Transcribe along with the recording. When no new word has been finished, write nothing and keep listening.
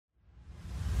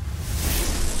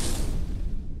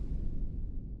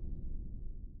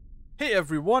Hey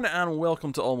everyone, and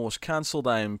welcome to Almost Cancelled.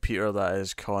 I'm Peter, that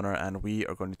is Connor, and we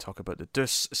are going to talk about the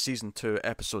Deuce Season 2,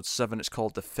 Episode 7. It's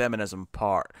called the Feminism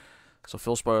Part. So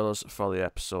full spoilers for the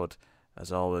episode,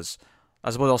 as always.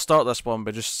 I suppose I'll start this one by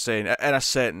just saying, in a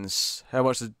sentence, how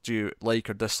much did you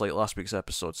like or dislike last week's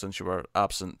episode since you were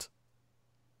absent?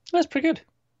 That's pretty good.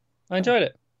 I enjoyed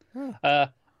it. Yeah.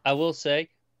 I will say,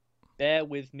 bear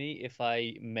with me if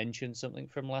I mention something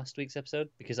from last week's episode,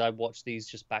 because I watched these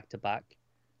just back to back.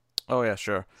 Oh yeah,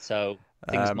 sure. So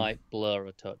things might blur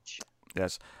a touch.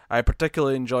 Yes. I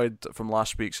particularly enjoyed from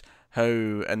last week's how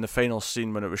in the final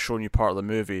scene when it was showing you part of the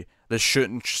movie, the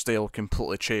shooting style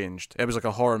completely changed. It was like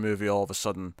a horror movie all of a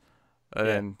sudden. And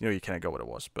then, you kind of got what it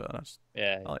was, but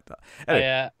I like that.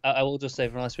 Anyway, I will just say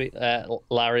from last week,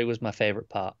 Larry was my favourite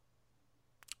part.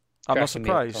 I'm not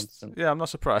surprised. Yeah, I'm not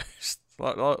surprised.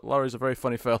 Larry's a very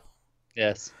funny fellow.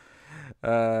 Yes.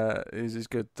 He's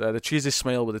good. The cheesy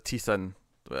smile with the teeth in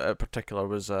particular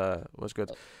was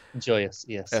good. Joyous,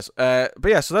 yes. But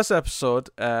yeah, so this episode,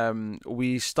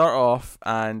 we start off,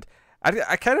 and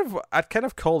I'd kind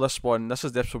of call this one. This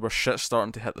is the episode where shit's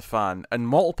starting to hit the fan, and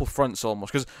multiple fronts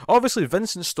almost. Because obviously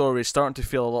Vincent's story is starting to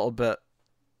feel a little bit,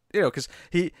 because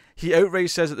he outright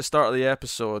says at the start of the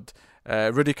episode,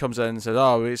 Rudy comes in and says,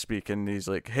 "Oh, wait, speak," and he's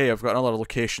like, "Hey, I've got another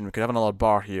location. We could have another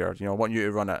bar here. I want you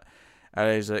to run it."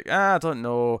 And he's like, "I don't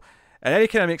know." And then he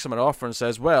kind of makes him an offer and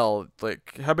says, "Well,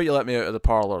 like, how about you let me out of the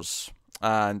parlors,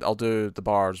 and I'll do the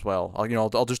bars as well.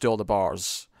 I'll just do all the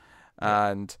bars."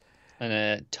 And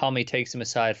Tommy takes him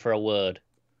aside for a word.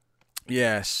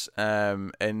 Yes,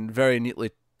 and very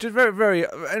neatly, just very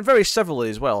and very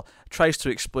civilly as well, tries to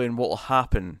explain what will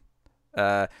happen.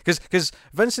 Because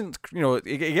Vincent,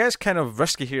 he gets kind of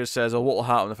risky here. Says, "Oh, what will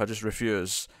happen if I just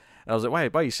refuse?" And I was like,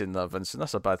 "Why are you saying that, Vincent?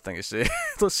 That's a bad thing to say.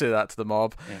 Don't say that to the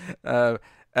mob." Yeah.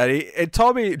 And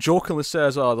Tommy jokingly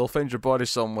says, "Oh, they'll find your body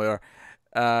somewhere."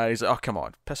 He's like, "Oh, come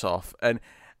on, piss off." And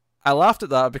I laughed at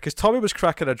that because Tommy was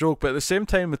cracking a joke, but at the same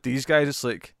time with these guys, it's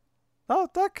like, oh,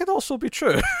 that could also be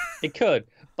true. It could,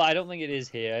 but I don't think it is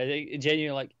here. I think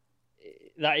genuinely,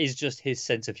 that is just his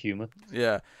sense of humor.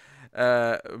 Yeah.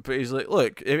 But he's like,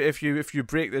 look, if you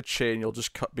break the chain, you'll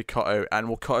just be cut out, and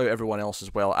we'll cut out everyone else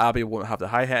as well. Abby won't have the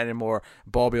hi-hat anymore.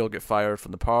 Bobby will get fired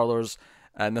from the parlors,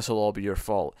 and this will all be your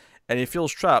fault. And he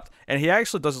feels trapped, and he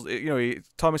actually does.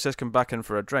 Tommy says, "Come back in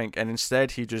for a drink," and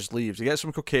instead he just leaves. He gets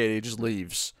some cocaine, he just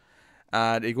leaves,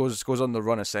 and he goes on the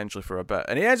run essentially for a bit,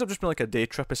 and he ends up just being like a day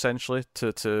trip essentially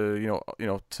to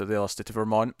the other state of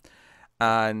Vermont,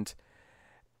 and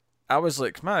I was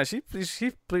like, man, is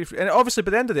he and obviously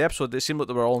by the end of the episode, it seemed like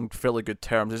they were all on fairly good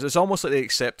terms. It's almost like they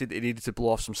accepted that he needed to blow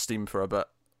off some steam for a bit,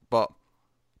 but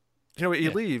he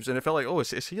leaves, and it felt like, oh,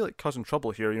 is he like causing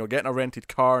trouble here? Getting a rented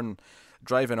car and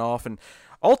driving off, and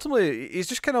ultimately he's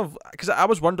just kind of, because I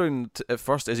was wondering at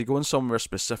first, is he going somewhere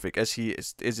specific? Is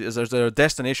there a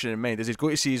destination in mind? Is he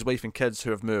going to see his wife and kids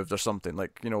who have moved or something? I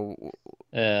know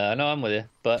I'm with you,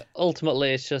 but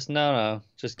ultimately it's just no,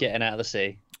 just getting out of the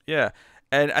sea. Yeah.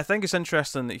 And I think it's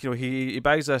interesting that he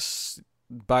buys this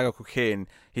bag of cocaine,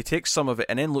 he takes some of it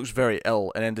and then looks very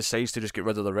ill, and then decides to just get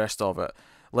rid of the rest of it.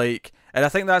 And I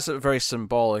think that's very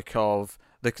symbolic of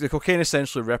the cocaine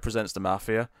essentially represents the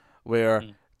mafia, where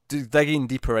digging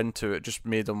deeper into it just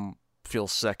made him feel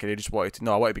sick, and he just wanted to,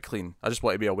 no, I want to be clean. I just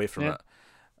want to be away from it.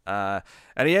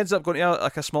 And he ends up going to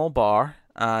like a small bar,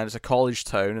 and it's a college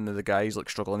town, and the guy's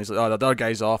like struggling. He's like, "Oh, the other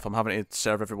guy's off. I'm having to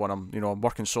serve everyone. I'm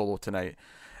working solo tonight."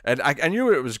 And I knew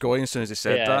where it was going as soon as he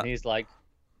said that. Yeah, and he's like,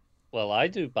 "Well, I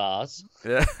do bars."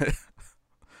 Yeah.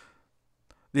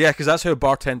 Yeah, because that's how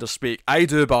bartenders speak. I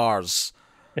do bars.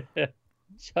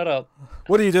 Shut up.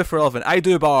 What do you do for a living? I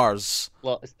do bars.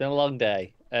 Look, it's been a long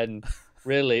day, and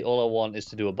really all I want is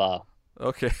to do a bar.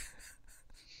 Okay.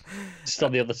 Just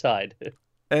on the other side.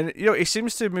 And he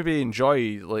seems to maybe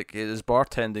enjoy like his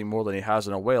bartending more than he has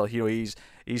in a while. He's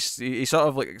sort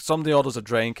of like, somebody orders a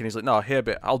drink and he's like, "No, here,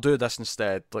 but I'll do this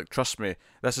instead. Like, trust me,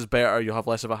 this is better. You'll have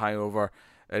less of a hangover."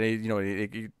 And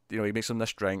he makes them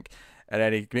this drink, and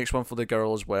then he makes one for the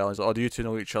girl as well. He's like, "Oh, do you two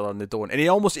know each other?" And they don't. And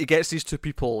he gets these two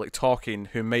people like talking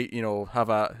who might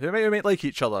might like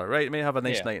each other, right? May have a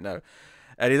nice night now,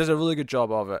 and he does a really good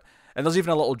job of it. And there's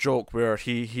even a little joke where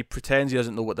he pretends he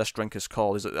doesn't know what this drink is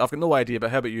called. He's like, "I've got no idea,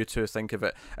 but how about you two think of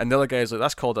it?" And the other guy's like,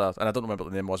 "That's called a," and I don't remember what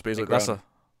the name was, but he's like, "That's a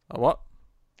what?"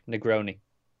 Negroni.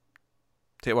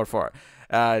 Take a word for it.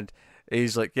 And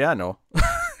he's like, "Yeah, I know."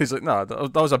 He's like, "No,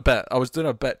 that was a bit. I was doing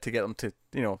a bit to get them to,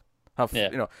 have,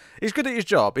 He's good at his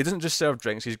job. He doesn't just serve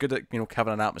drinks. He's good at,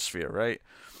 having an atmosphere, right?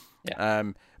 Yeah.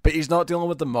 But he's not dealing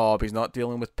with the mob. He's not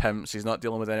dealing with pimps. He's not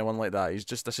dealing with anyone like that.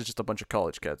 This is just a bunch of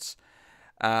college kids.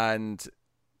 And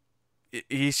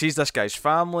he sees this guy's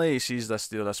family, he sees this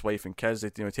this wife and kids. He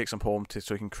takes them home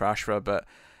so he can crash for a bit,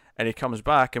 and he comes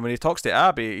back. And when he talks to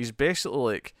Abby, he's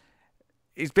basically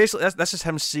this is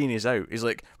him seeing he's out. He's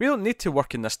like, we don't need to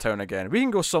work in this town again. We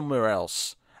can go somewhere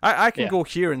else. I can go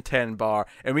here in 10 Bar,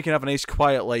 and we can have a nice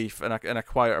quiet life in a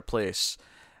quieter place.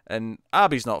 And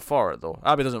Abby's not for it though.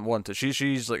 Abby doesn't want it.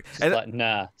 She's like,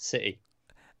 nah, city.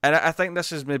 And I think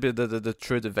this is maybe the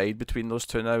true divide between those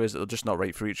two now, is that they're just not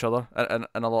right for each other in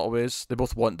a lot of ways. They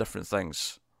both want different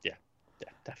things. Yeah,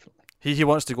 definitely. He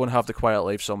wants to go and have the quiet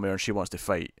life somewhere, and she wants to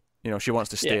fight. She wants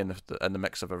to stay in the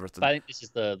mix of everything. But I think this is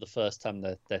the first time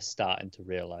that they're starting to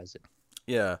realise it.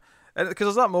 Yeah, and because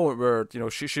there's that moment where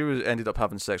she ended up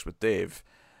having sex with Dave,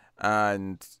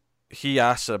 and he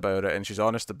asks her about it, and she's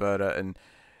honest about it, and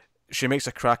she makes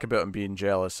a crack about him being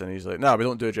jealous, and he's like, "No, we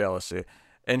don't do jealousy."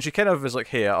 And she kind of is like,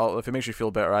 "Hey, if it makes you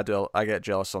feel better, I get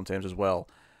jealous sometimes as well,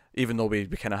 even though we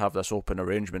kind of have this open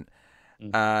arrangement."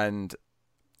 And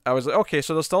I was like, okay,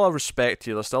 so there's still a respect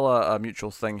here, there's still a mutual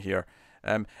thing here.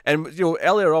 And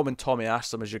earlier on when Tommy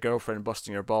asked him, "Is your girlfriend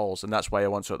busting your balls, and that's why I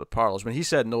want her at the parlours?" When he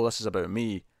said, "No, this is about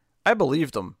me," I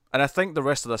believed him, and I think the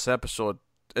rest of this episode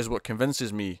is what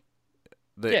convinces me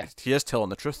that he is telling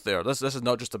the truth there. This is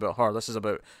not just about her. This is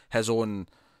about his own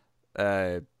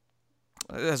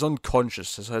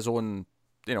conscience, his own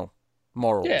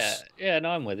morals. Yeah. No,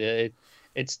 I'm with you.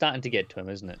 It's starting to get to him,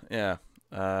 isn't it? Yeah.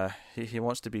 He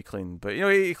wants to be clean, but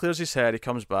he clears his head. He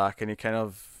comes back, and he kind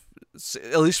of,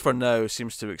 at least for now,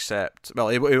 seems to accept. Well,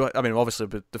 I mean, obviously,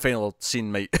 the final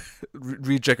scene might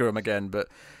rejigger him again, but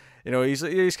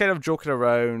he's kind of joking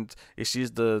around. He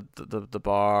sees the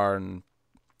bar, and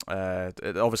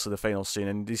obviously the final scene,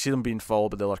 and you see them being followed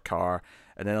by the other car,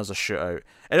 and then there's a shootout.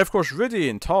 And of course, Rudy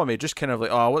and Tommy just kind of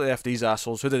like, "Oh, what the F these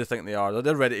assholes? Who do they think they are?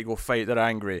 They're ready to go fight. They're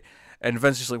angry." And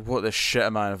Vince is like, "What the shit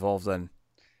am I involved in?"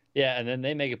 Yeah, and then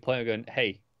they make a point of going,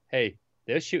 hey,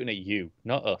 they're shooting at you,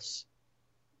 not us.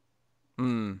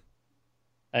 And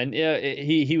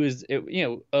he was,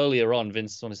 earlier on,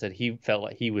 Vince sort of said he felt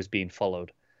like he was being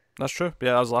followed. That's true.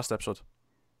 Yeah, that was the last episode.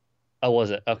 Oh,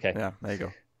 was it? Okay. Yeah, there you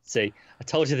go. See, I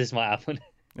told you this might happen.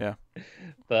 Yeah.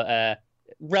 But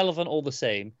relevant all the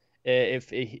same. If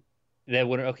they're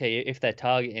wondering, okay, if they're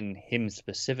targeting him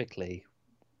specifically,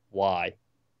 why?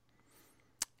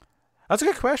 That's a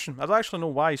good question. I don't actually know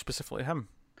why specifically him.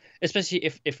 Especially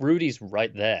if Rudy's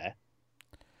right there.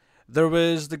 There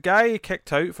was the guy he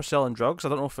kicked out for selling drugs. I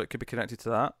don't know if it could be connected to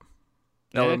that.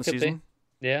 Yeah, it could be.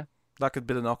 Yeah. That could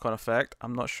be the knock-on effect.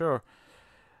 I'm not sure.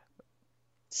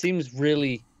 Seems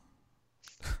really...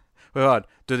 Wait on.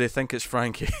 Do they think it's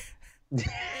Frankie?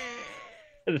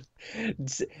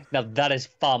 Now, that is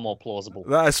far more plausible.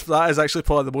 That is actually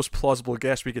probably the most plausible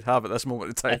guess we could have at this moment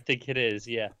in time. I think it is,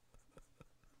 yeah.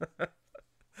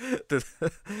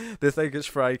 They think it's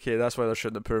Frankie. That's why they're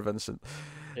shooting at poor Vincent.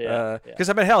 Yeah. Because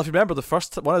I mean, hell, if you remember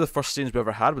one of the first scenes we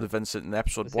ever had with Vincent in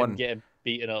episode 1, him getting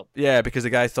beaten up. Yeah, because the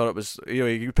guy thought it was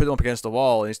you put him up against the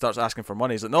wall and he starts asking for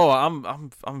money. He's like, "No, I'm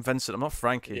Vincent. I'm not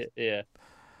Frankie." Yeah.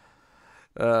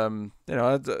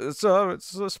 It's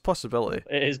a possibility.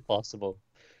 It is possible.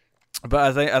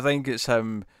 But I think it's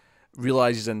him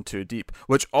realizes in too deep,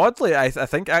 which oddly I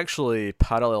think actually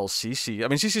parallels Cece. I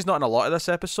mean, Cece's not in a lot of this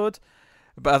episode,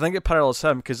 but I think it parallels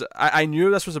him because I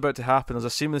knew this was about to happen. There's a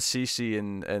scene with Cece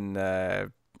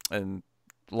and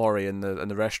Laurie in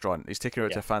the restaurant. He's taking her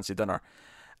out to a fancy dinner,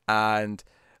 and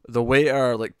the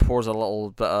waiter pours a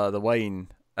little bit of the wine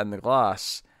in the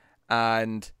glass,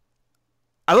 and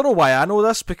I don't know why I know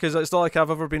this because it's not like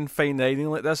I've ever been fine dining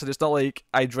like this, and it's not like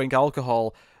I drink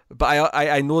alcohol. But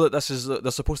I know that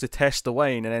they're supposed to test the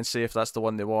wine and then say if that's the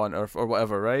one they want or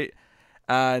whatever, right?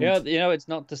 And it's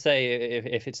not to say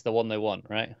if it's the one they want,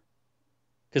 right?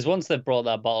 Because once they've brought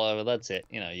that bottle over, that's it.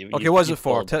 What's it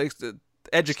for?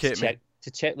 Educate me.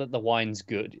 To check that the wine's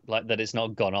good, that it's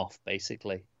not gone off,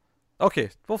 basically. Okay,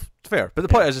 well, fair. But the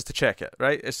point is to check it,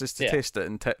 right? It's just to taste it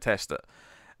and test it.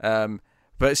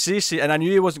 But Cece, and I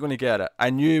knew he wasn't going to get it. I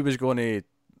knew he was going to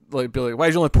be like, "Why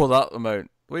did you only pour that amount?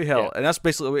 What the hell?" And that's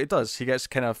basically what he does. He gets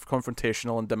kind of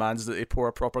confrontational and demands that they pour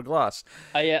a proper glass.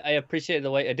 I appreciate the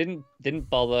way I didn't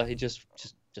bother. He just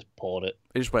poured it.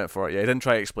 He just went for it. Yeah, he didn't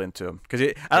try to explain to him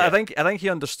because I think he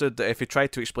understood that if he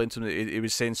tried to explain to him that he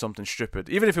was saying something stupid,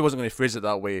 even if he wasn't going to phrase it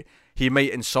that way, he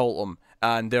might insult him,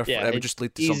 and therefore it would just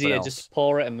lead to something else. Just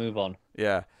pour it and move on.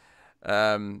 Yeah.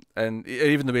 And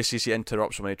even the way CC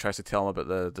interrupts him when he tries to tell him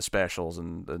about the specials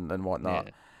and whatnot.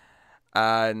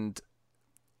 And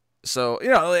so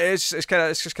it's just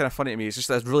kind of funny to me. It's just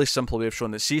a really simple way of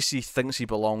showing that CC thinks he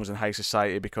belongs in high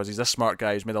society because he's this smart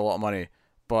guy who's made a lot of money,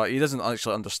 but he doesn't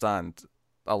actually understand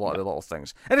a lot of the little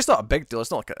things. And it's not a big deal.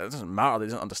 It's not like it doesn't matter. They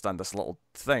doesn't understand this little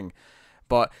thing.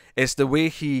 But it's the way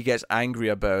he gets angry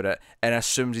about it and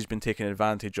assumes he's been taken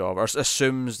advantage of, or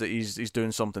assumes that he's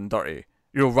doing something dirty.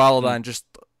 Rather than just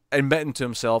admitting to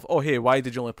himself, oh, hey, why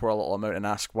did you only pour a little amount, and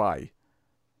ask why?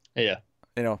 Yeah.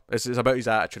 It's about his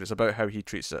attitude. It's about how he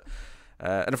treats it.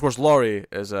 And of course, Laurie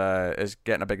is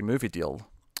getting a big movie deal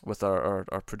with our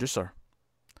producer.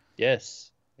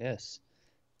 Yes.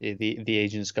 The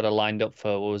agent's got her lined up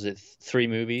for, what was it, 3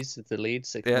 movies at the lead,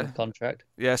 6-month contract.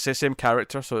 Yeah, same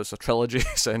character, so it's a trilogy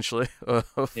essentially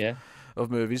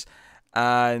of movies,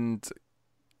 and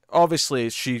obviously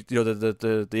she,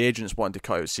 the agent's wanting to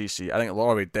cut out Cece. I think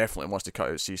Laurie definitely wants to cut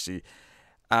out Cece,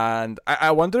 and I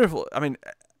wonder if, I mean,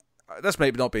 this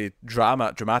might not be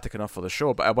dramatic enough for the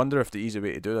show, but I wonder if the easy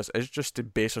way to do this is just to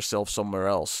base herself somewhere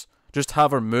else. Just have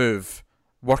her move,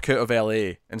 work out of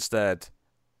LA instead.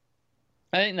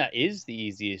 I think that is the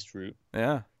easiest route.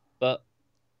 Yeah. But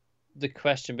the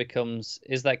question becomes,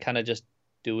 is that kind of just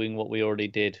doing what we already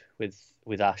did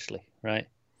with Ashley, right?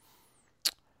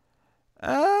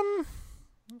 I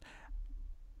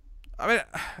mean,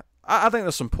 I think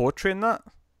there's some poetry in that.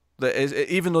 That is,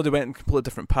 even though they went in completely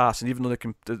different paths, and even though they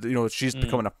can, she's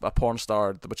becoming a porn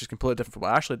star, which is completely different from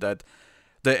what Ashley did,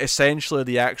 that essentially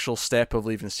the actual step of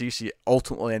leaving Cece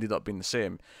ultimately ended up being the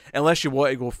same, unless you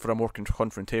want to go for a more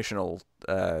confrontational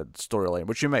storyline,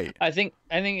 which you might. I think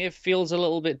it feels a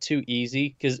little bit too easy,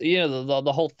 because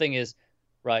the whole thing is,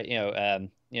 right,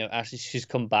 Ashley, she's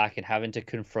come back and having to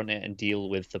confront it and deal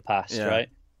with the past, right?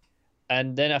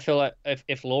 And then I feel like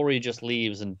if Laurie just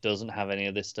leaves and doesn't have any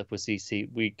of this stuff with Cece,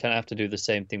 we kind of have to do the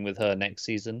same thing with her next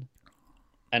season,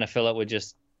 and I feel like we're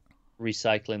just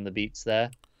recycling the beats there.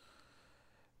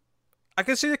 I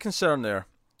can see the concern there,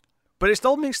 but it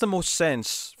still makes the most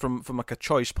sense from like a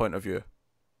choice point of view.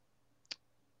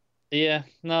 Yeah,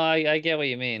 no, I get what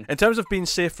you mean. In terms of being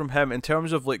safe from him, in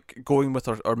terms of like going with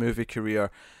her movie career,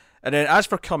 and then as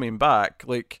for coming back,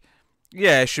 like,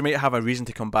 yeah, she might have a reason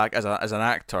to come back as an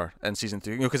actor in season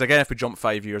 2. Because again, if we jump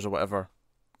 5 years or whatever,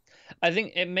 I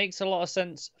think it makes a lot of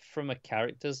sense from a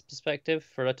character's perspective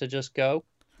for her to just go.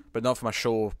 But not from a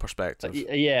show perspective.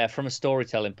 Yeah, from a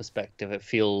storytelling perspective, it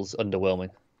feels underwhelming.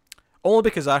 Only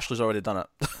because Ashley's already done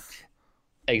it.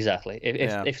 Exactly.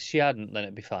 If she hadn't, then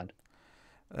it'd be fine.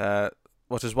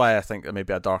 Which is why I think there may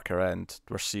be a darker end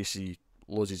where Cece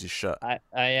loses his shit. I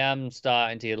am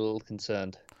starting to get a little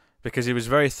concerned. Because he was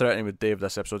very threatening with Dave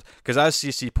this episode. Because as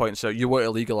Cece points out, you want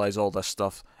to legalise all this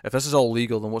stuff. If this is all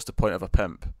legal, then what's the point of a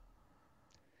pimp?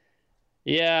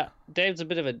 Yeah, Dave's a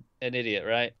bit of an idiot,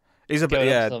 right? He's a bit,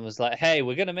 yeah. Someone's like, hey,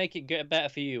 we're going to make it get better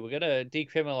for you. We're going to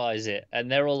decriminalise it.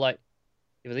 And they're all like,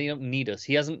 they don't need us.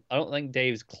 I don't think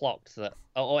Dave's clocked that.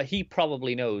 Or he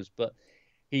probably knows, but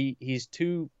he's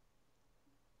too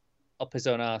up his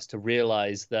own ass to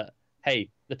realise that, hey,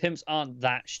 the pimps aren't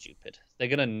that stupid. They're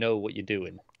going to know what you're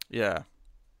doing. Yeah.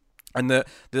 And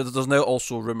there's now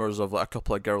also rumours of like a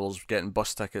couple of girls getting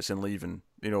bus tickets and leaving,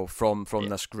 from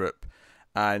this group.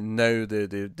 And now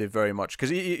they very much,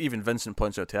 because even Vincent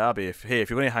points out to Abby, if you're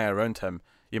going to hang around him,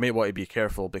 you might want to be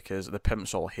careful because the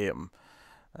pimps all hate him.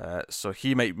 So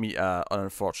he might meet an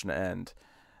unfortunate end.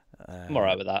 I'm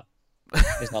alright with that.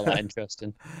 He's not that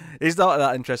interesting. He's not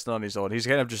that interesting on his own. He's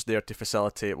kind of just there to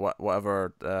facilitate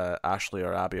whatever Ashley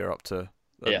or Abby are up to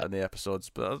in the episodes.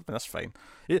 But I mean, that's fine.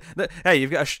 Hey,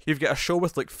 you've got a show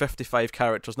with like 55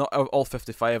 characters. Not all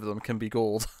 55 of them can be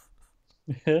gold.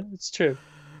 Yeah, it's true.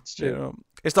 It's true.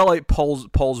 It's not like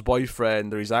Paul's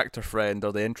boyfriend or his actor friend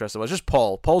or the interest. It's just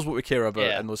Paul. Paul's what we care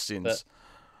about in those scenes.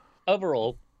 But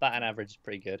overall, batting average is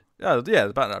pretty good. Yeah,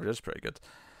 the batting average is pretty good.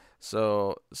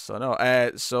 So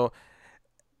I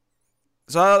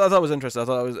thought it was interesting. I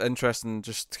thought it was interesting.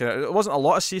 Just kind of, it wasn't a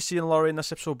lot of Cece and Laurie in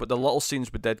this episode, but the little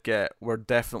scenes we did get were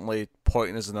definitely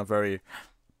pointing us in a very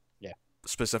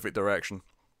specific direction.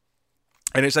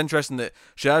 And it's interesting that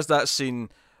she has that scene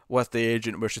with the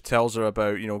agent where she tells her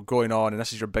about, going on, and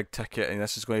this is your big ticket, and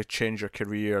this is going to change your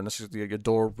career, and this is your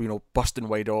door, busting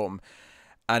wide open.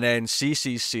 And then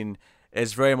Cece's scene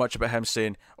is very much about him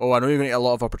saying, oh, I know you're going to get a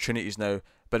lot of opportunities now,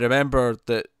 but remember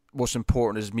that what's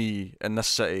important is me in this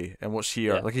city and what's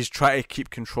here. Yeah. Like, he's trying to keep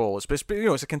control.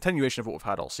 It's a continuation of what we've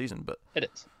had all season, but it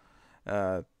is.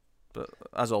 But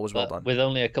as always, well done. With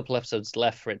only a couple episodes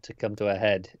left for it to come to a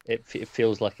head, it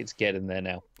feels like it's getting there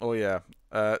now. Oh yeah.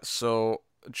 So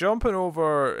jumping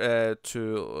over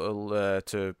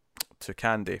to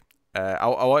Candy. I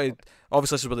wanted,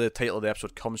 obviously this is where the title of the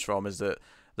episode comes from, is that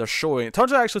they're showing, it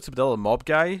turns out actually to be the mob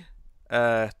guy,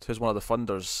 who's one of the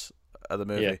funders of the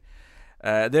movie.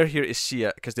 They're here to see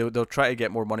it because they'll try to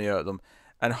get more money out of them,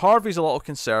 And Harvey's a little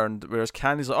concerned, whereas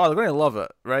Candy's like, oh, they're going to love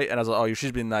it, right? And I was like, oh,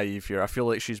 she's been naive here. I feel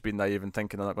like she's been naive and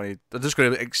thinking they're just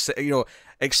going to,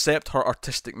 accept her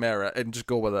artistic merit and just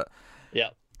go with it. Yeah.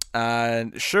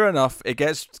 And sure enough, it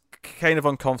gets kind of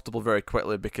uncomfortable very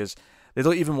quickly because they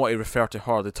don't even want to refer to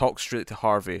her. They talk straight to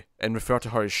Harvey and refer to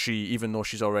her as she, even though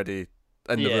she's already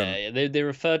in the room. Yeah, they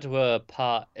refer to her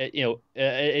part,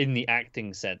 in the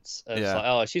acting sense. It's like,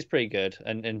 oh, she's pretty good,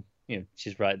 and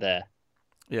she's right there.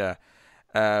 Yeah.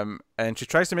 And she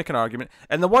tries to make an argument,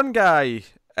 and the one guy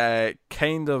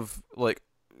kind of like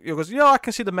goes, I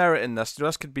can see the merit in this.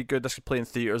 This could be good. This could play in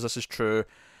theaters. This is true.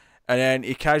 And then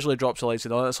he casually drops a line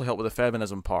saying, "Oh, this will help with the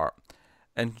feminism part."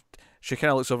 And she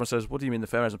kind of looks over and says, "What do you mean the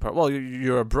feminism part?" Well,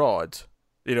 you're abroad.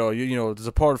 There's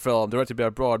a porn film directed by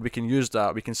abroad. We can use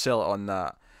that. We can sell it on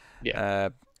that. Yeah.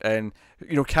 And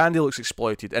Candy looks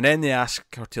exploited, and then they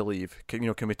ask her to leave. Can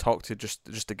we talk to just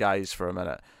the guys for a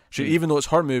minute? Even though it's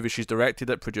her movie, she's directed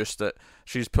it, produced it,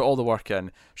 she's put all the work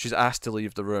in. She's asked to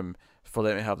leave the room for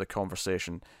them to have the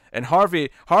conversation. And Harvey,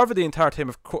 the entire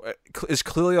time is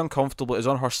clearly uncomfortable, is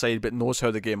on her side, but knows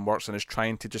how the game works and is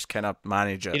trying to just kind of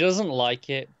manage it. He doesn't like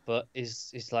it, but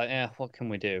he's like, what can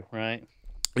we do, right?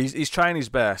 He's trying his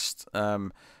best,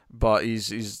 but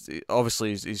he's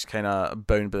obviously he's kind of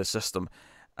bound by the system,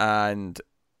 and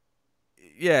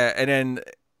then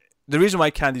the reason why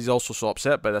Candy's also so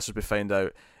upset by this, as we find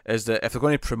out, is that if they're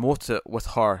going to promote it with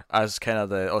her as kind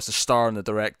of it's the star and the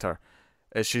director,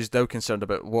 she's now concerned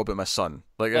about, what about my son?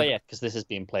 Like, because this is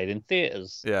being played in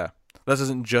theaters. Yeah, this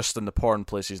isn't just in the porn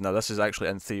places now. This is actually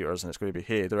in theaters, and it's going to be,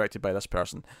 hey, directed by this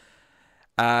person.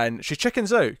 And she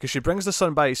chickens out because she brings the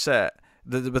son by set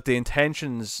with the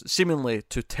intentions, seemingly,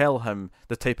 to tell him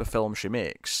the type of film she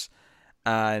makes.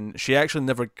 And she actually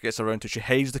never gets around to it. She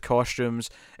hides the costumes,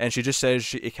 and she just says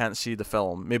he can't see the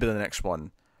film, maybe the next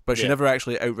one. But she never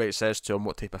actually outright says to him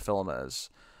what type of film it is.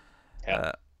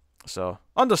 Yeah. So,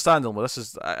 understandable. This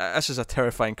is a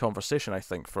terrifying conversation, I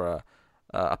think, for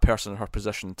a person in her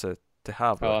position to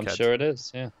have. Oh, I'm sure it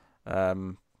is. Yeah.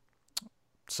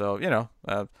 So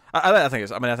I think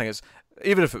it's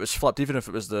even if it was flipped, even if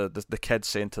it was the kid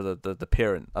saying to the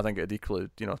parent, I think it'd equally,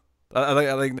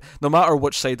 I think no matter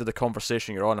which side of the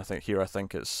conversation you're on, I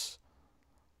think it's.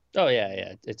 Oh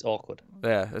yeah, it's awkward.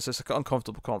 Yeah, it's just an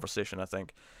uncomfortable conversation, I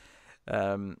think.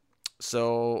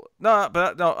 So no,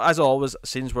 as always,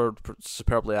 scenes were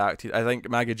superbly acted. I think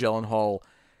Maggie Gyllenhaal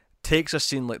takes a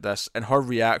scene like this and her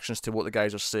reactions to what the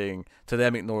guys are saying, to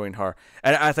them ignoring her,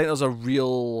 and I think there's a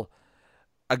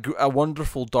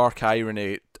wonderful dark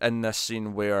irony in this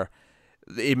scene where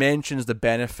he mentions the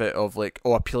benefit of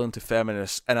appealing to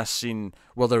feminists in a scene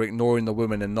where they're ignoring the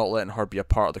woman and not letting her be a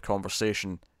part of the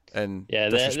conversation. And they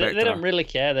don't really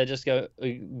care. They're just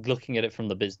looking at it from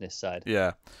the business side.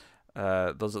 Yeah.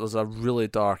 There's a really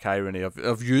dark irony of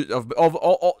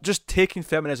just taking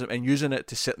feminism and using it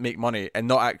to make money and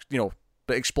not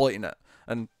but exploiting it,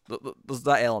 and there's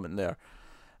that element there.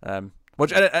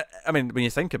 Which I mean, when you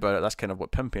think about it, that's kind of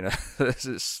what pimping is.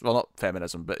 It's not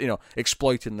feminism, but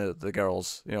exploiting the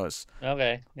girls. It's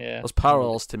okay. Yeah. There's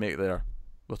parallels to make there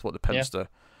with what the pimps do.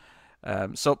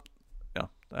 So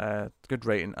good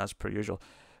writing as per usual.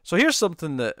 So here's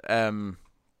something that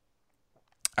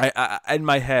I in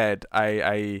my head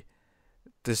I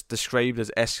described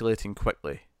as escalating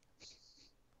quickly.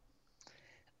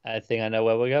 I think I know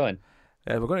where we're going.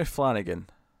 We're going to Flanagan.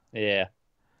 Yeah.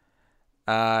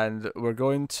 And we're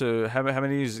going to how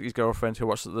many his girlfriend who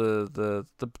works at the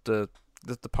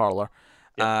parlour,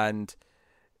 and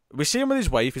we see him with his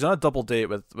wife. He's on a double date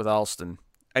with Alston,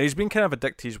 and he's been kind of a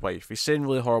dick to his wife. He's saying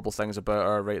really horrible things about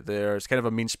her right there. It's kind of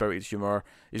a mean-spirited humour.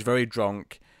 He's very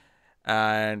drunk,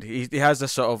 and he has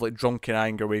this sort of drunken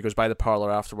anger where he goes by the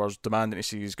parlour afterwards, demanding to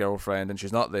see his girlfriend, and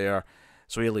she's not there,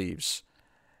 so he leaves.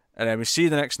 And then we see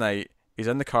the next night he's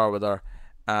in the car with her,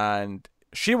 and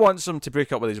she wants him to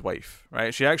break up with his wife,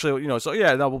 right? She actually, so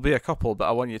yeah, that will be a couple, but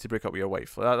I want you to break up with your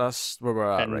wife. That's where we're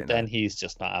at right now. And then he's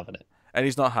just not having it. And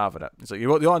he's not having it. He's like, you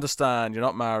don't understand, you're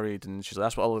not married. And she's like,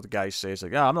 that's what all the guys say. He's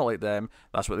like, yeah, I'm not like them.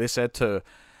 That's what they said too.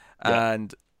 Yeah.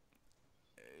 And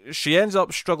she ends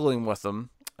up struggling with him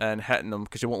and hitting him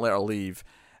because he won't let her leave.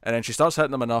 And then she starts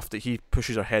hitting him enough that he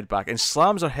pushes her head back and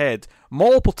slams her head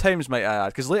multiple times, might I add.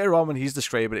 Because later on when he's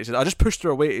describing it, he says, I just pushed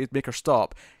her away to make her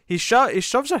stop. He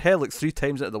shoves her head 3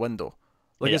 times out of the window.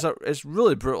 It's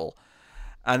really brutal.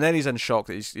 And then he's in shock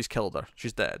that he's killed her.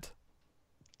 She's dead.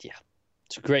 Yeah.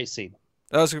 It's a great scene.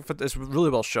 It's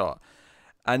really well shot.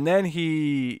 And then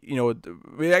we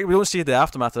don't see the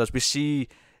aftermath of this. We see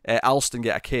Alston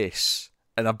get a case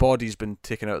and a body's been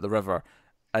taken out of the river.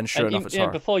 And sure enough, it's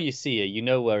her. Before you see it, you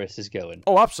know where this is going.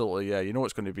 Oh, absolutely, yeah. You know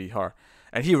it's going to be her.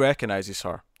 and he recognizes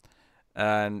her,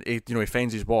 and he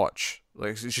finds his watch.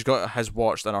 Like she's got his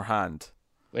watch in her hand.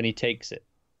 When he takes it,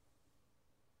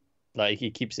 like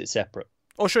he keeps it separate.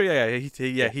 Oh sure, yeah.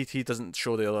 He doesn't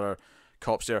show the other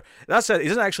cops there. That's it. He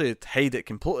doesn't actually hide it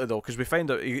completely though, because we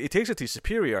find out he takes it to his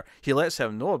superior. He lets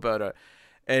him know about it.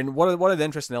 And one of the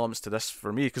interesting elements to this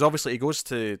for me, because obviously he goes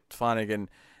to Flanagan,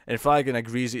 and Flanagan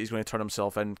agrees that he's going to turn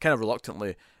himself in, kind of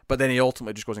reluctantly, but then he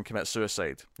ultimately just goes and commits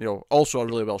suicide. Also a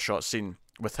really well shot scene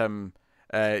with him,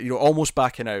 almost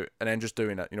backing out and then just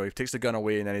doing it. He takes the gun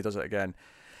away and then he does it again,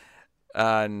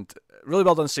 and really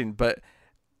well done scene. But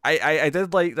I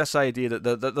did like this idea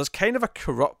that there's kind of a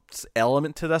corrupt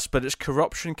element to this, but it's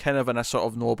corruption kind of in a sort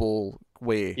of noble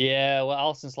way. Yeah, well,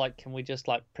 Alison's like, can we just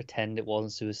like pretend it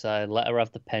wasn't suicide? Let her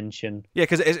have the pension. Yeah,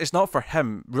 because it's not for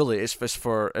him really. It's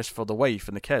for the wife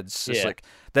and the kids. It's like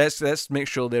let's make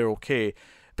sure they're okay.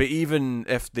 But even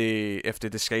if they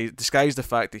disguise the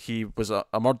fact that he was a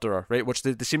murderer, right, which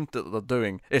they seem that they're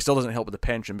doing, it still doesn't help with the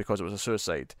pension because it was a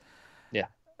suicide. Yeah.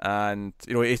 And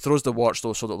he throws the watch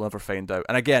though so they'll never find out.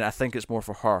 And again, I think it's more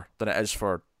for her than it is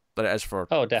for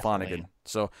Flanagan.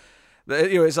 So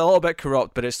it's a little bit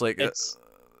corrupt, but it's like it's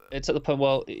at the point.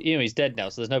 Well, he's dead now,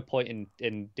 so there's no point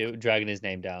in dragging his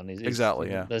name down.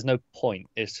 Exactly. Yeah. There's no point.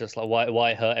 It's just like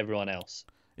why hurt everyone else?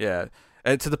 Yeah.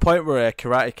 To the point where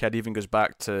Karate Kid even goes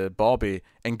back to Bobby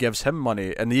and gives him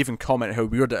money, and they even comment how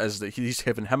weird it is that he's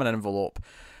giving him an envelope.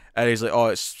 And he's like, "Oh,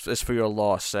 it's for your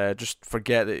loss. Just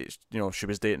forget that she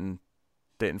was dating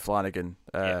Flanagan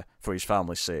for his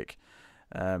family's sake."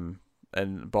 And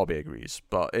Bobby agrees,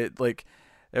 but it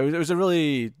was a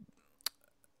really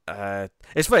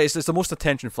it's funny. It's the most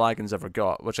attention Flanagan's ever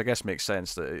got, which I guess makes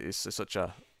sense that it's such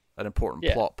an important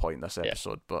plot point this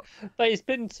episode. But he's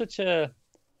been such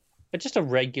just a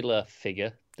regular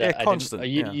figure. Constant.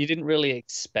 You didn't really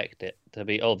expect it to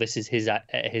be. Oh, this is his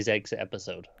exit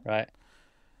episode, right?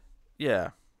 Yeah.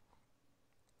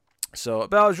 So,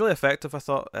 but it was really effective, I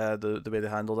thought, the way they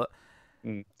handled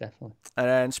it. Definitely. And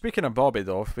then, speaking of Bobby,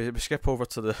 though, we skip over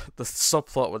to the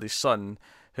subplot with his son,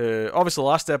 who, obviously,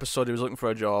 last episode he was looking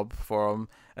for a job for him,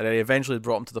 and then he eventually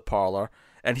brought him to the parlour,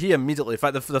 and he immediately, in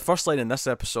fact, the first line in this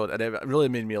episode, and it really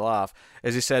made me laugh,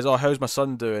 is he says, "Oh, how's my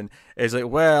son doing?" He's like,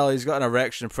 "Well, he's got an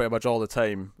erection pretty much all the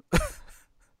time."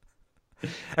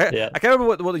 I can't remember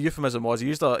what the euphemism was. He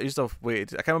used a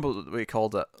wait. I can't remember what he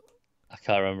called it. I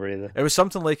can't remember either. It was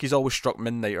something like he's always struck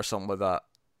midnight or something like that.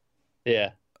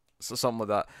 Yeah. So something like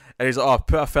that. And he's like, "Oh,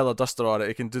 put a feather duster on it.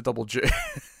 He can do double duty."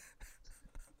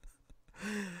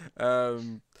 But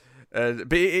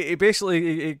he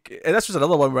basically, and this was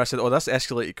another one where I said, "Oh, this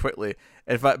escalated quickly."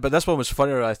 In fact, but this one was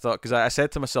funnier, I thought, because I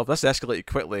said to myself, "This escalated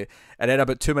quickly," and then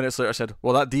about 2 minutes later, I said,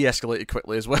 "Well, that de-escalated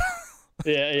quickly as well."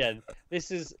 Yeah. This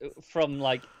is from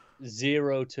like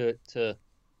 0 to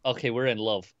okay, we're in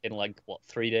love in like what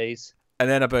 3 days. And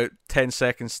then about 10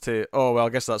 seconds to, "Oh, well, I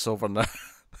guess that's over now."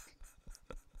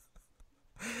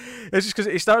 It's just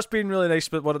because he starts being really nice,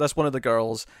 but that's one of the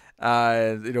girls,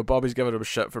 and Bobby's giving him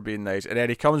shit for being nice, and then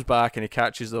he comes back and he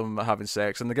catches them having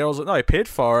sex, and the girl's like, "No, he paid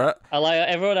for it." I like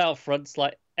everyone out front's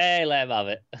like, "Hey, let him have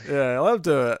it." Yeah, let him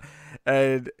do it.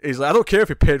 And he's like, "I don't care if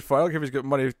he paid for it. I don't care if he's got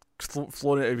money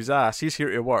flowing out of his ass. He's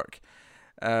here to work."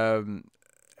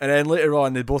 And then later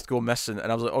on, they both go missing,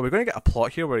 and I was like, "Oh, we're going to get a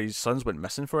plot here where his sons went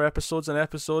missing for episodes and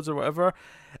episodes or whatever,"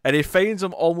 and he finds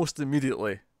them almost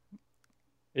immediately.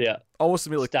 Yeah. Almost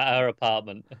immediately. Just at her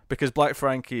apartment. Because Black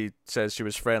Frankie says she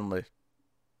was friendly.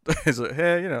 He's like,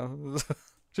 "Hey,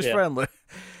 just friendly."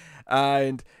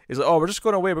 And he's like, "Oh, we're just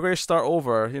going away. We're going to start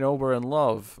over. We're in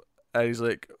love." And he's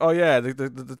like, "Oh, yeah, the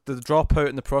dropout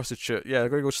and the prostitute. Yeah, they're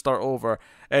going to go start over.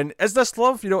 And is this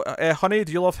love? Honey,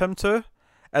 do you love him too?"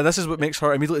 And this is what makes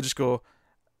her immediately just go,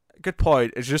 "Good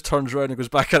point." And she just turns around and goes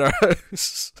back in her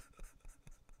house.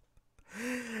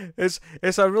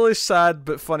 It's a really sad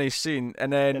but funny scene,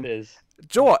 and then it is.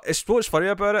 Do you know what's funny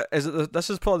about it is that this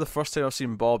is probably the first time I've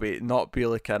seen Bobby not be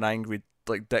like an angry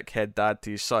dickhead dad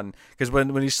to his son, because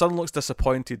when his son looks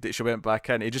disappointed that she went back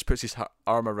in, he just puts his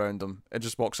arm around him and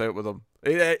just walks out with him.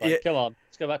 Come on,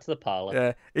 let's go back to the parlour.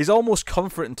 Yeah, he's almost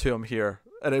comforting to him here,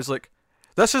 and it's like,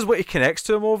 this is what he connects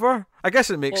to him over. I guess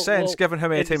it makes sense given how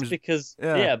many times. Because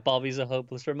Bobby's a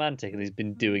hopeless romantic, and he's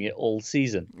been doing it all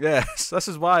season. Yes, this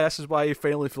is why he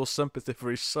finally feels sympathy for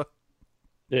his son.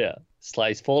 Yeah, it's like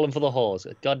he's falling for the horse.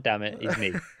 God damn it, he's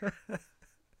me.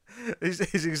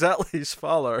 he's exactly his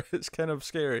father. It's kind of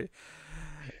scary.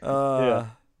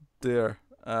 Dear.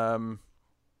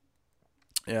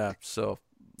 Yeah. So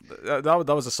that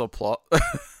was a subplot.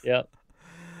 Yeah.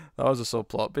 That was a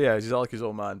subplot, but yeah, he's like his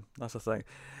old man. That's the thing.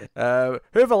 Who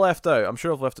have I left out? I'm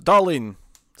sure I've left Darlene.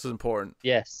 This is important.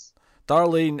 Yes.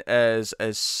 Darlene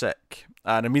is sick,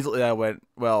 and immediately I went,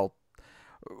 well,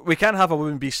 we can't have a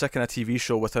woman be sick in a TV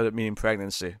show without it meaning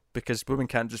pregnancy, because women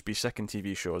can't just be sick in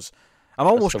TV shows.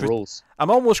 That's the rules.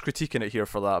 I'm almost critiquing it here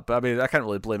for that, but I mean I can't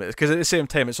really blame it, because at the same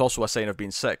time it's also a sign of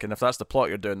being sick, and if that's the plot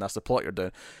you're doing, that's the plot you're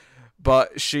doing.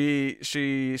 But she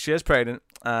is pregnant,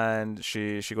 and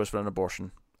she goes for an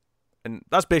abortion, and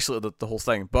that's basically the whole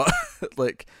thing. But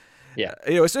like, yeah,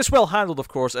 it's well handled, of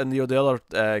course, and the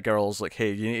other girls like,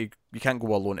 hey, you can't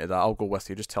go alone to that. I'll go with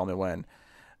you. Just tell me when.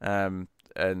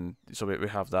 And so we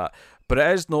have that. But it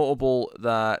is notable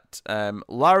that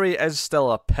Larry is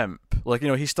still a pimp. Like,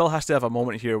 he still has to have a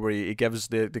moment here where he gives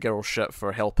the girl shit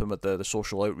for helping with the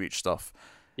social outreach stuff.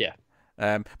 Yeah.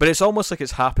 But it's almost like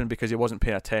it's happened because he wasn't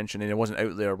paying attention and he wasn't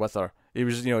out there with her. He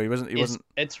wasn't.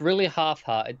 It's really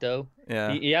half-hearted though.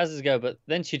 Yeah. He has his go, but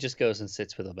then she just goes and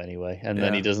sits with him anyway, and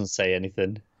then he doesn't say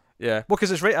anything. Yeah, well,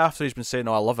 because it's right after he's been saying,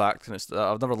 "Oh, I love acting.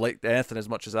 I've never liked anything as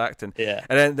much as acting." Yeah.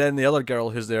 And then the other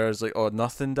girl who's there is like, "Oh,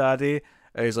 nothing, Daddy."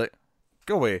 And he's like,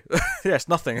 "Go away." Yes,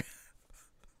 nothing.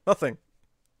 Nothing.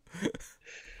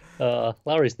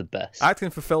 Larry's the best. Acting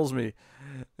fulfills me.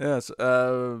 Yes.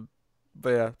 But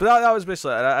yeah, but that was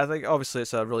basically it. I think obviously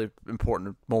it's a really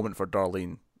important moment for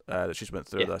Darlene that she's went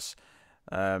through this.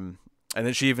 And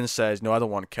then she even says, "No, I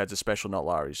don't want kids, especially not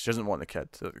Larry's." She doesn't want a kid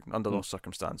under those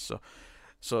circumstances.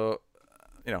 So,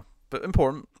 but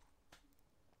important.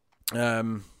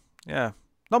 Yeah,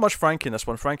 not much Frankie in this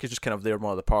one. Frankie's just kind of there in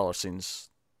one of the parlor scenes,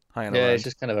 hanging around. Yeah, he's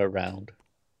just kind of around.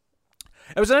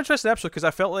 It was an interesting episode because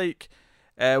I felt like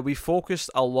we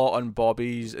focused a lot on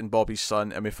Bobby's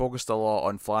son, and we focused a lot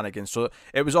on Flanagan. So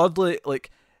it was oddly like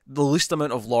the least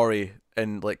amount of Laurie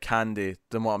and like Candy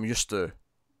than what I'm used to.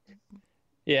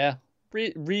 Yeah,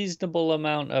 reasonable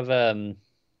amount of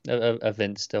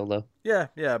Vince still though.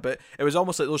 Yeah, but it was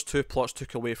almost like those two plots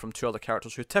took away from two other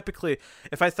characters who typically,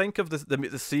 if I think of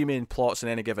the three main plots in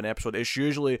any given episode, it's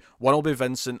usually one will be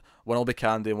Vincent, one will be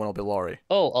Candy, and one will be Laurie.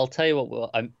 Oh, I'll tell you what.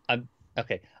 I'm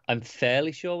okay. I'm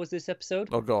fairly sure it was this episode.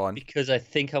 Oh, go on. Because I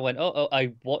think I went.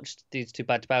 I watched these two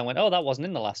back to back and went. Oh, that wasn't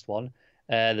in the last one.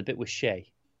 The bit with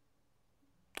Shay.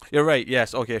 You're right.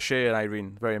 Yes. Okay. Shay and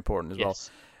Irene, very important as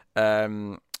yes.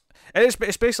 well. And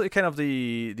it's basically kind of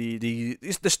the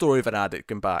story of an addict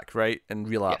going back, right, and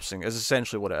relapsing is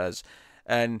essentially what it is.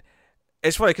 And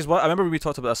it's funny because I remember we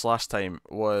talked about this last time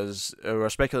was we were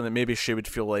speculating that maybe she would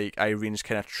feel like Irene's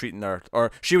kind of treating her,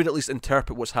 or she would at least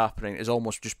interpret what's happening as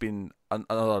almost just being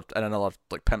another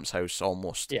like pimp's house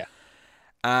almost. Yeah.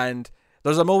 And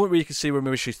there's a moment where you can see where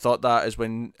maybe she thought that is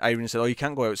when Irene said, "Oh, you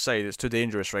can't go outside. It's too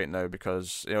dangerous right now,"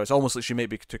 because it's almost like she might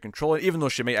be too controlling, even though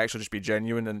she might actually just be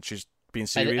genuine and she's being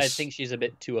serious. I think she's a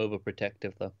bit too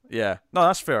overprotective though. Yeah, no,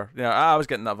 that's fair. Yeah, I was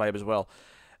getting that vibe as well.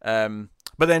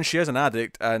 But then she is an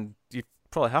addict, and you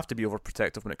probably have to be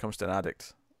overprotective when it comes to an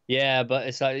addict. Yeah, but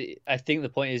it's like I think the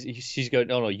point is she's going,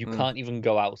 no, you can't even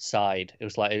go outside. It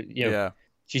was like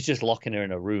she's just locking her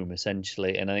in a room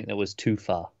essentially, and I think that was too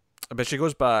far. But she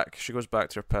goes back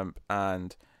to her pimp,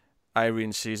 and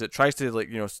Irene sees it, tries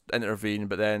to intervene,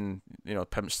 but then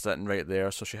pimp's sitting right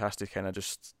there, so she has to kind of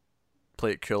just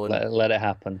play it cool and let it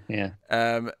happen. Yeah.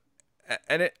 And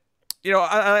it,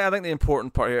 I think the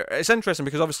important part here, it's interesting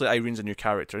because obviously Irene's a new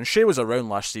character, and she was around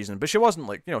last season, but she wasn't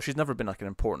like she's never been like an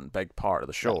important big part of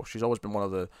the show. No. She's always been one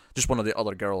of the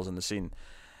other girls in the scene,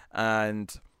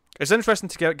 and it's interesting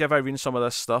to give Irene some of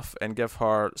this stuff and give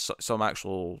her some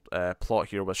actual plot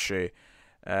here with Shay,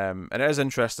 and it is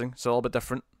interesting. It's a little bit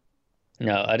different.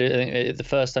 No, I do think the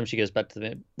first time she goes back to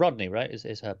the Rodney, right,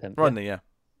 is her pimp. Rodney, yeah.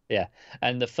 Yeah,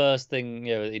 and the first thing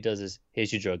he does is,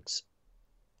 "Here's your drugs."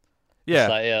 Yeah,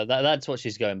 like, that's what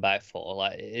she's going back for.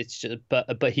 Like it's just,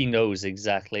 but he knows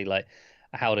exactly like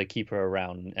how to keep her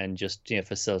around and just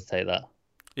facilitate that.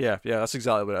 Yeah, that's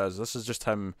exactly what it is. This is just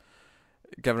him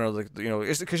giving her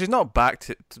it's because she's not back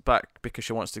because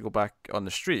she wants to go back on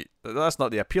the street. That's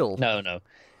not the appeal. No,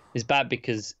 it's bad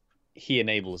because he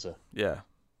enables her. Yeah,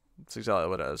 that's exactly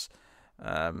what it is.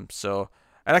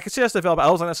 And I can see this develop. I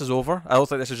don't think this is over. I don't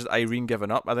think this is just Irene giving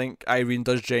up. I think Irene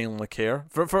does genuinely care.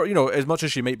 For as much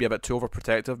as she might be a bit too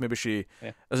overprotective, maybe she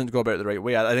doesn't go about it the right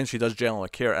way. I think she does genuinely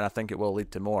care, and I think it will lead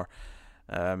to more.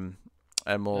 And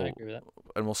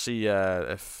we'll see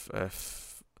if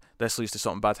this leads to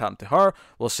something bad happening to her.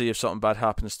 We'll see if something bad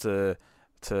happens to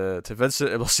Vincent.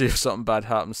 And we'll see if something bad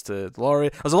happens to Laurie.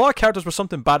 There's a lot of characters where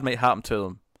something bad might happen to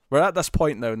them. We're at this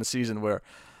point now in the season where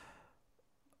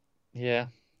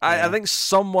I think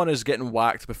someone is getting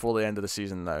whacked before the end of the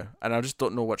season now, and I just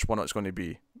don't know which one it's going to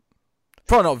be.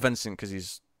 Probably not Vincent because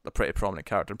he's a pretty prominent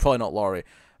character, and probably not Laurie.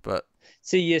 But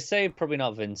see, you say probably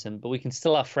not Vincent, but we can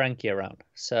still have Frankie around,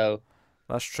 so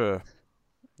that's true.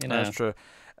 You know, that's true.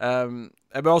 And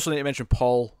we also need to mention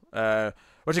Paul,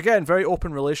 which again, very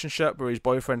open relationship where his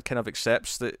boyfriend kind of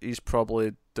accepts that he's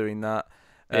probably doing that.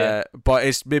 Yeah. But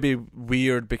it's maybe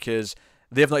weird because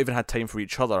they've not even had time for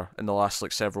each other in the last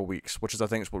like several weeks, which is I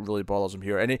think is what really bothers him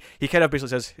here. And he kind of basically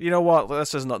says, you know what,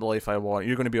 this is not the life I want.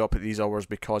 You're going to be up at these hours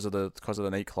because of the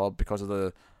nightclub, because of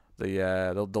the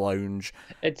lounge.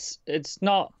 It's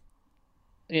not,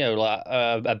 like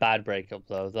a bad breakup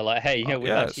though. They're like, hey, we've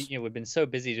actually, we've been so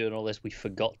busy doing all this, we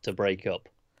forgot to break up.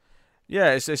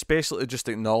 Yeah, it's basically just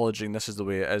acknowledging this is the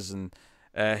way it is, and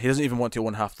he doesn't even want to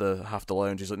own half the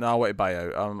lounge. He's like, no, I want to buy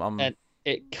out. And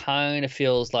it kind of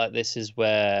feels like this is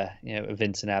where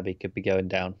Vince and Abby could be going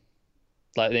down.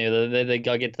 Like they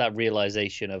gotta get to that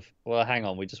realization of, well, hang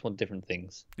on, we just want different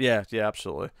things. Yeah,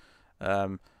 absolutely.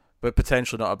 But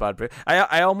potentially not a bad break.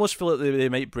 I almost feel like they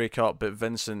might break up, but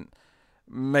Vincent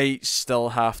might still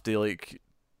have to like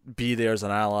be there as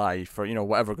an ally for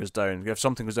whatever goes down. If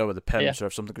something goes down with the pimps, or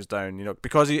if something goes down,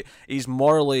 because he's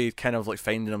morally kind of like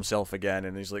finding himself again,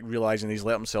 and he's like realizing he's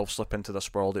let himself slip into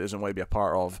this world he doesn't want to be a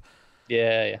part of.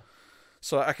 Yeah.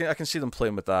 So I can see them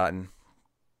playing with that and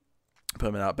put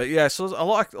him in that. But yeah, so there's a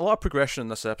lot of progression in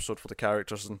this episode for the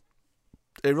characters, and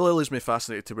it really leaves me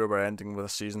fascinated to where we're ending with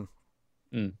this season.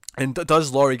 And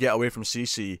does Laurie get away from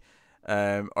Cece,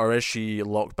 or is she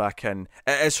locked back in?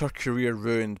 Is her career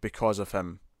ruined because of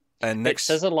him? And it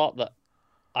says a lot that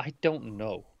I don't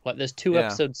know. Like, there's 2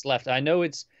 episodes left. I know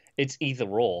it's either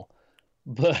or,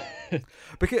 but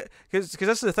because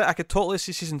that's the thing. I could totally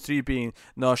see season 3 being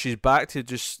no, she's back to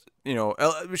just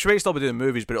she may still be doing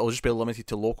movies, but it'll just be limited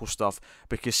to local stuff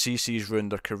because CC's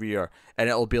ruined her career, and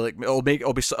it'll be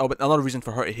another reason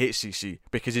for her to hate CC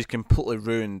because he's completely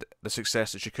ruined the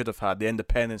success that she could have had, the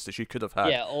independence that she could have had.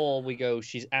 Yeah, or we go,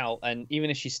 she's out, and even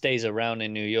if she stays around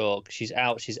in New York, she's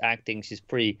out, she's acting, she's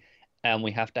free, and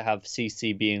we have to have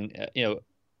CC being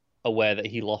aware that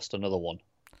he lost another one.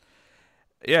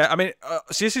 Yeah, I mean,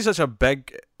 CC's such a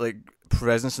big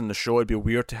presence in the show. It'd be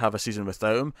weird to have a season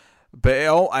without him. But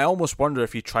I almost wonder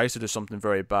if he tries to do something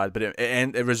very bad, but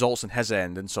it results in his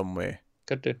end in some way.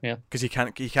 Could do, yeah. Because he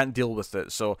can't deal with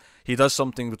it, so he does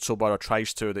something so bad or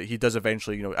tries to that he does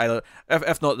eventually. Either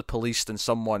if not the police, then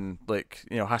someone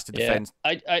has to defend.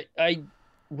 Yeah. I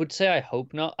would say I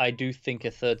hope not. I do think a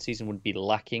 3rd season would be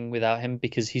lacking without him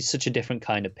because he's such a different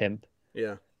kind of pimp.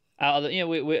 Yeah. Out of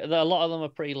a lot of them are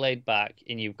pretty laid back,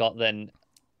 and you've got then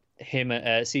him,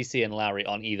 CC and Larry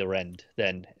on either end,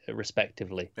 then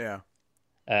respectively. Yeah.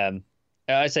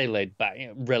 I say laid back,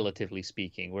 relatively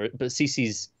speaking. But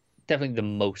CC's definitely the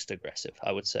most aggressive,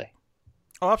 I would say.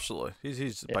 Oh, absolutely.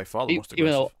 He's by far the most aggressive.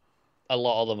 Even though a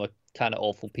lot of them are kind of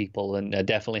awful people and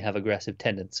definitely have aggressive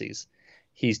tendencies,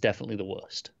 he's definitely the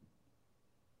worst.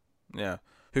 Yeah.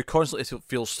 Who constantly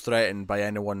feels threatened by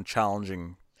anyone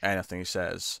challenging anything he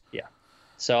says. Yeah.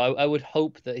 So I would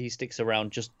hope that he sticks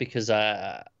around just because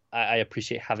I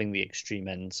appreciate having the extreme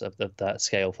ends of that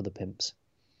scale for the pimps.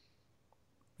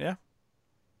 Yeah.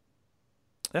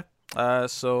 Yeah.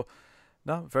 So,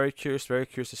 no, very curious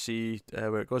to see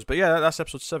where it goes. But yeah, that's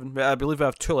episode 7. I believe we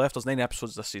have 2 left. There's 9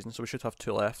 episodes this season, so we should have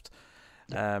 2 left.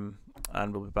 And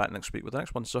we'll be back next week with the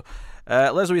next one. So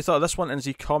let us know what you thought of this one in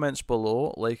the comments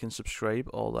below. Like and subscribe,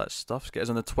 all that stuff. Get us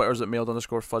on the Twitters at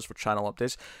mailed_fuzz for channel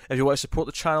updates. If you want to support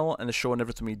the channel and the show and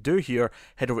everything we do here,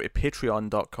 head over to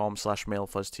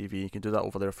patreon.com/mailedfuzztv. You can do that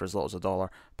over there for as little as $1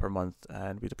 per month,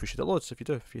 and we'd appreciate it loads if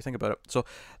you think about it. So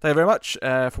thank you very much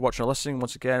for watching or listening.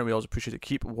 Once again, we always appreciate it.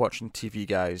 Keep watching TV,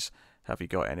 guys. Have you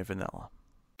got any vanilla?